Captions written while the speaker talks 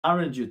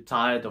Aren't you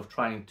tired of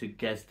trying to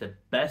guess the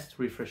best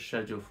refresh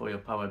schedule for your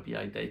Power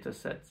BI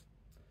datasets?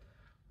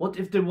 What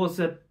if there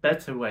was a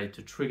better way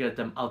to trigger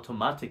them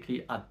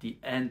automatically at the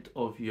end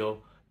of your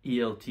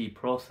ELT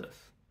process?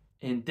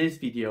 In this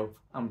video,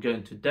 I'm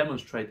going to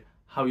demonstrate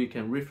how you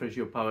can refresh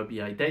your Power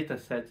BI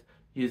datasets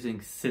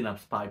using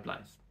Synapse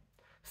Pipelines.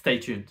 Stay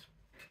tuned.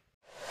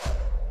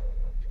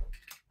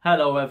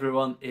 Hello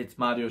everyone, it's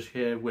Mariusz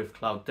here with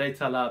Cloud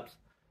Data Labs.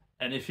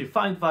 And if you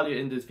find value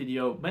in this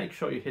video, make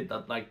sure you hit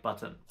that like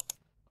button.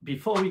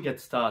 Before we get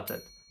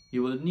started,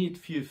 you will need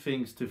few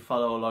things to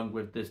follow along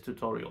with this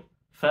tutorial.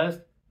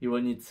 First, you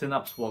will need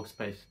Synapse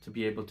Workspace to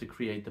be able to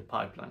create the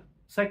pipeline.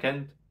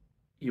 Second,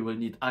 you will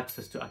need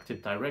access to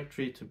Active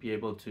Directory to be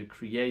able to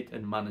create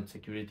and manage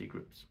security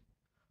groups.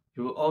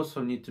 You will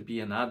also need to be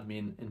an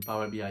admin in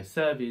Power BI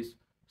Service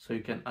so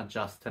you can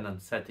adjust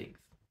tenant settings.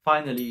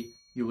 Finally,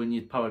 you will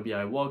need Power BI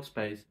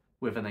Workspace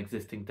with an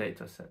existing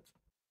dataset.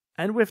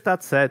 And with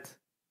that said,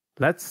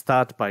 let's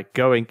start by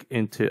going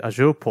into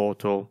Azure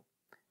Portal.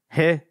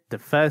 Here, the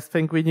first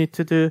thing we need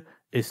to do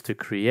is to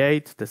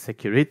create the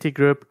security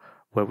group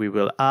where we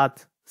will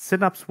add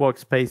Synapse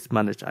Workspace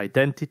Managed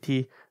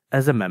Identity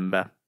as a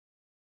member.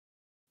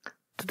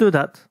 To do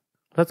that,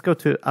 let's go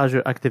to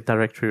Azure Active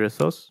Directory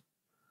resource.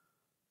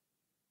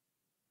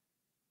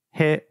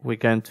 Here, we're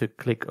going to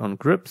click on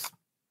Groups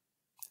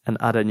and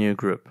add a new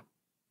group.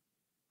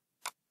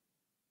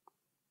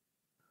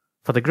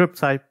 For the group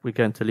type, we're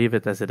going to leave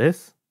it as it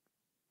is.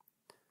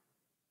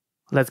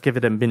 Let's give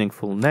it a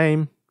meaningful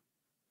name.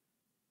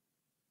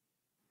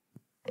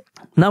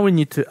 Now we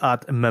need to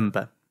add a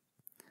member.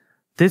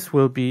 This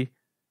will be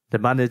the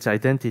managed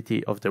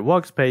identity of the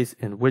workspace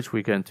in which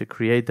we're going to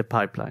create the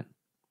pipeline.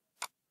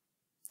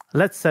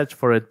 Let's search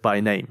for it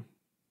by name.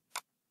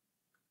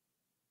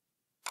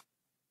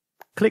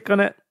 Click on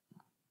it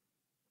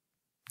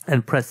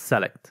and press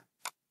select.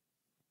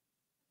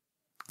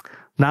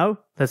 Now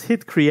let's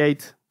hit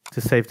create to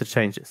save the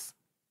changes.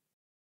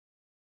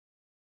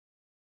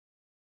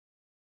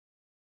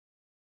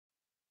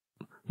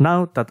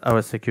 Now that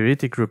our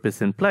security group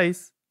is in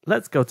place,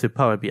 let's go to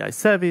Power BI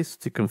Service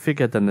to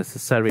configure the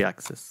necessary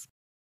access.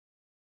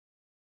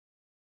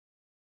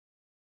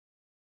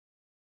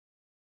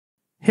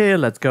 Here,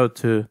 let's go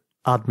to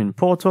Admin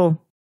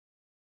Portal.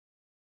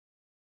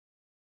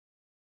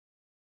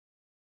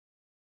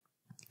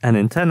 And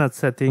in Tenant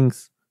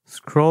Settings,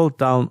 scroll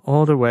down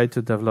all the way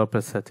to Developer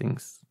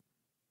Settings.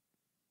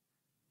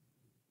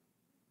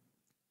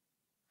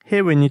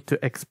 Here we need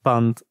to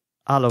expand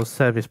Allow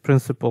Service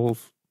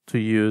Principals to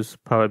use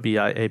Power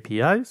BI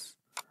APIs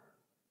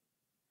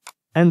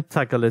and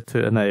toggle it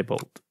to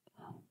enabled.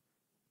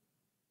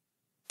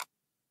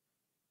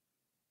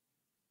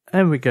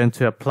 And we're going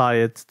to apply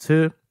it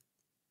to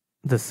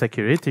the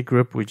security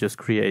group we just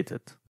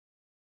created.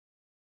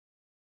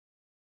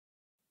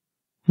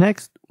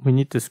 Next, we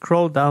need to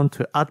scroll down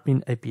to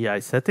Admin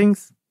API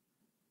Settings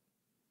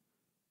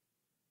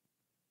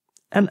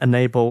and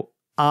enable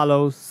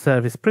Allow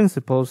Service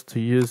Principals to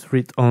use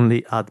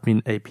read-only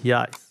admin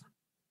APIs.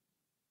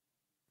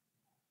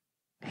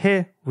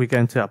 Here, we're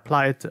going to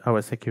apply it to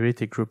our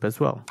security group as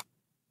well.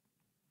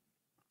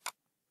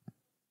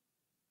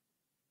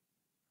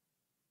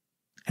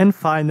 And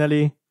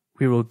finally,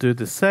 we will do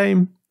the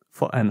same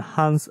for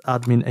Enhance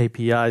Admin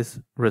APIs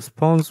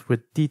response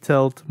with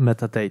detailed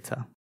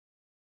metadata.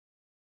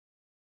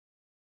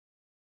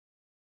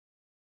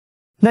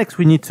 Next,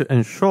 we need to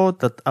ensure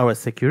that our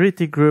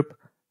security group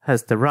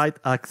has the right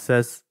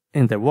access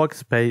in the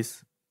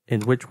workspace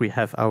in which we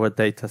have our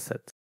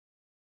dataset.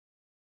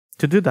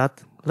 To do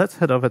that, let's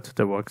head over to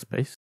the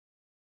workspace.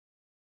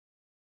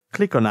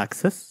 Click on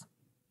Access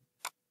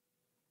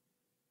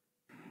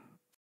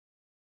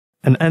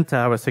and enter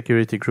our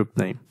security group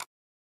name.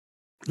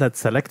 Let's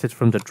select it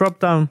from the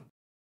drop-down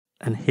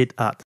and hit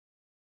Add.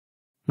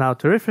 Now,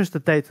 to refresh the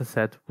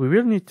dataset, we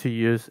will need to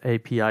use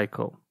API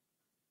call.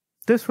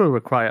 This will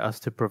require us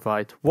to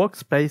provide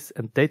workspace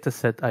and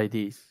dataset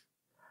IDs.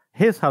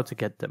 Here's how to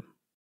get them.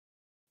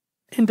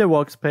 In the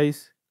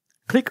workspace,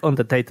 click on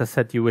the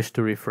dataset you wish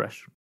to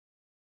refresh.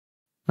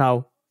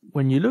 Now,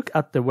 when you look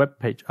at the web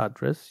page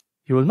address,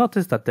 you will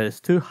notice that there is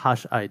two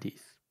hash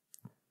IDs.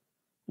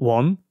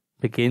 One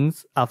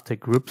begins after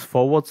groups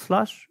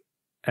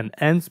 / and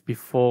ends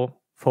before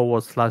 /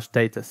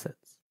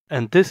 datasets.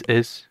 And this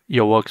is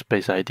your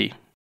workspace ID.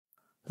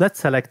 Let's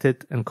select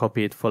it and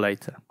copy it for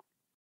later.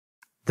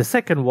 The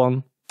second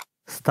one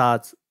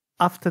starts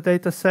after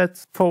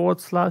datasets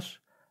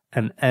 /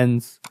 and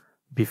ends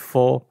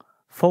before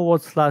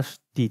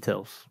 /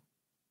 details.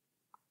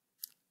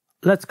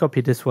 Let's copy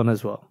this one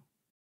as well.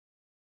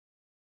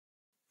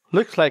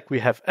 Looks like we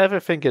have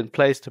everything in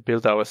place to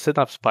build our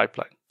Synapse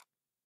pipeline.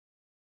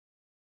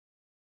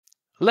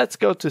 Let's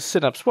go to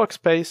Synapse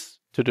Workspace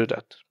to do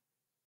that.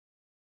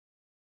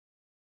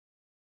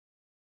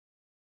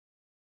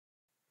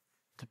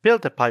 To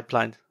build the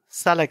pipeline,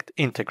 select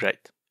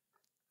Integrate.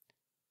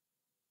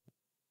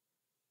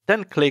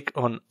 Then click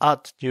on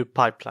Add New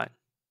Pipeline.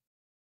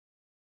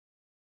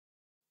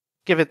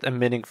 Give it a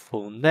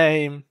meaningful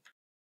name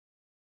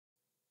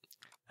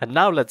And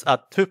now let's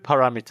add two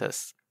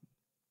parameters.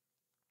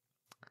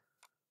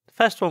 The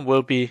first one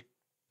will be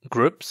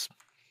groups.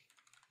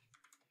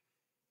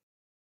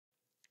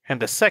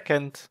 And the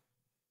second,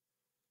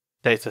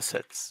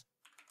 datasets.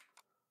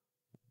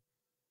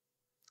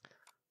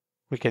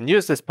 We can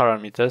use these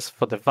parameters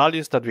for the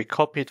values that we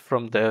copied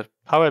from the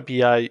Power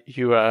BI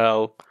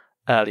URL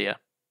earlier.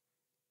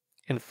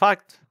 In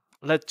fact,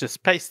 let's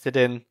just paste it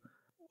in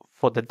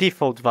for the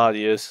default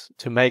values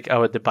to make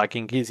our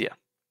debugging easier.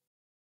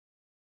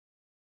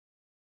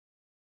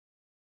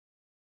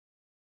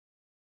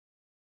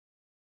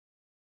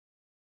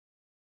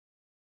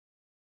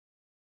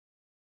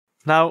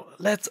 Now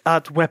let's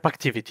add web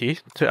activity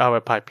to our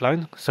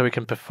pipeline so we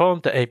can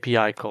perform the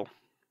API call.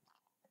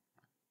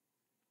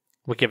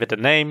 We give it a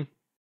name,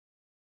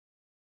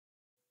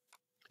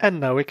 and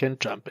now we can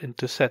jump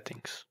into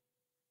settings.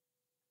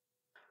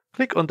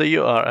 Click on the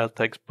URL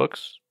text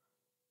box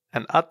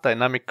and add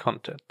dynamic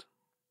content.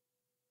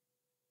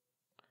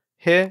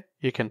 Here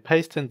you can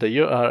paste in the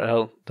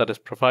URL that is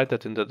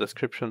provided in the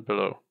description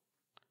below.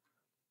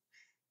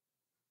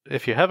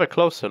 If you have a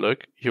closer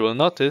look, you will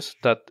notice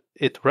that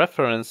it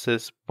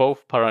references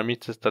both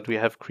parameters that we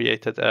have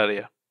created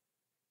earlier.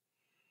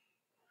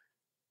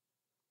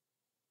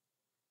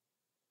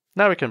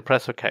 Now we can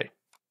press OK.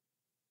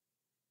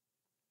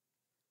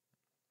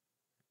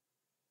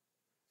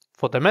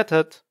 For the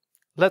method,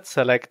 let's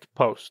select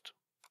post.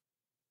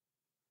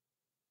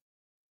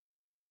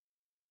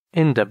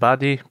 In the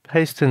body,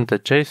 paste in the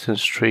JSON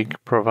string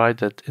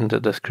provided in the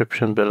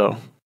description below.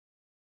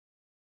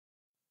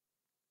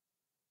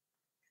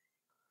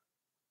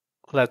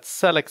 Let's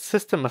select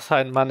System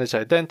Assign Manage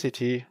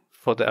Identity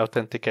for the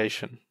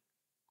authentication.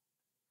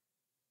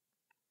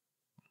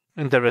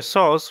 In the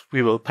resource,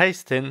 we will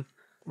paste in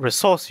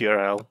resource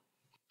URL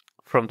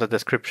from the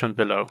description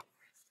below.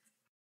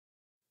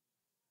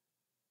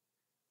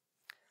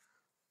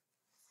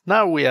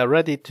 Now we are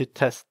ready to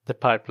test the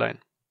pipeline.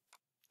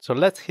 So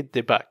let's hit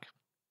debug.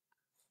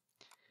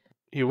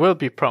 You will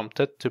be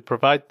prompted to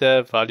provide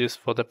the values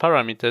for the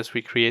parameters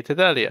we created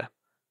earlier.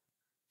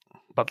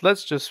 But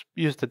let's just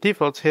use the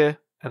defaults here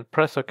and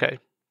press OK.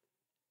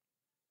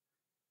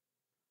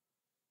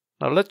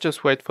 Now let's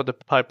just wait for the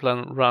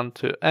pipeline run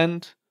to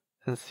end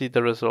and see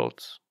the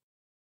results.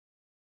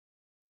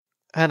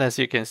 And as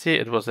you can see,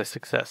 it was a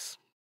success.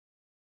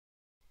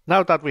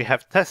 Now that we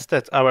have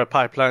tested our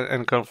pipeline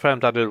and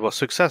confirmed that it was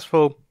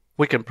successful,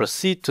 we can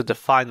proceed to the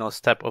final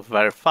step of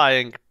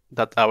verifying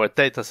that our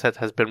dataset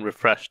has been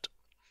refreshed.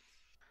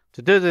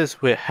 To do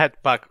this, we head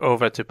back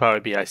over to Power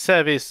BI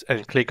Service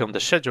and click on the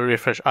Schedule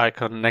Refresh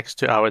icon next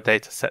to our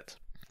dataset.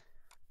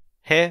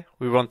 Here,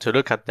 we want to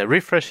look at the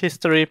refresh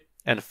history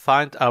and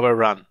find our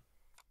run.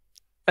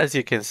 As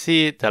you can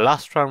see, the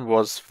last run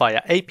was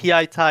via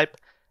API type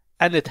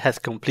and it has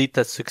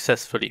completed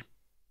successfully.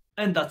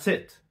 And that's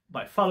it.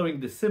 By following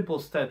the simple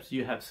steps,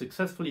 you have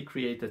successfully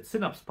created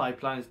Synapse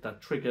Pipelines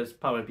that triggers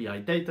Power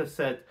BI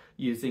Dataset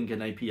using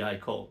an API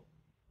call.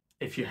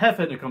 If you have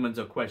any comments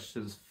or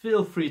questions,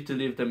 feel free to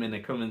leave them in the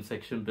comment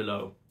section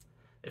below.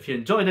 If you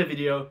enjoyed the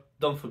video,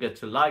 don't forget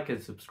to like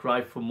and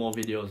subscribe for more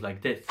videos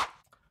like this.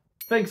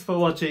 Thanks for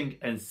watching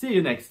and see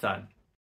you next time.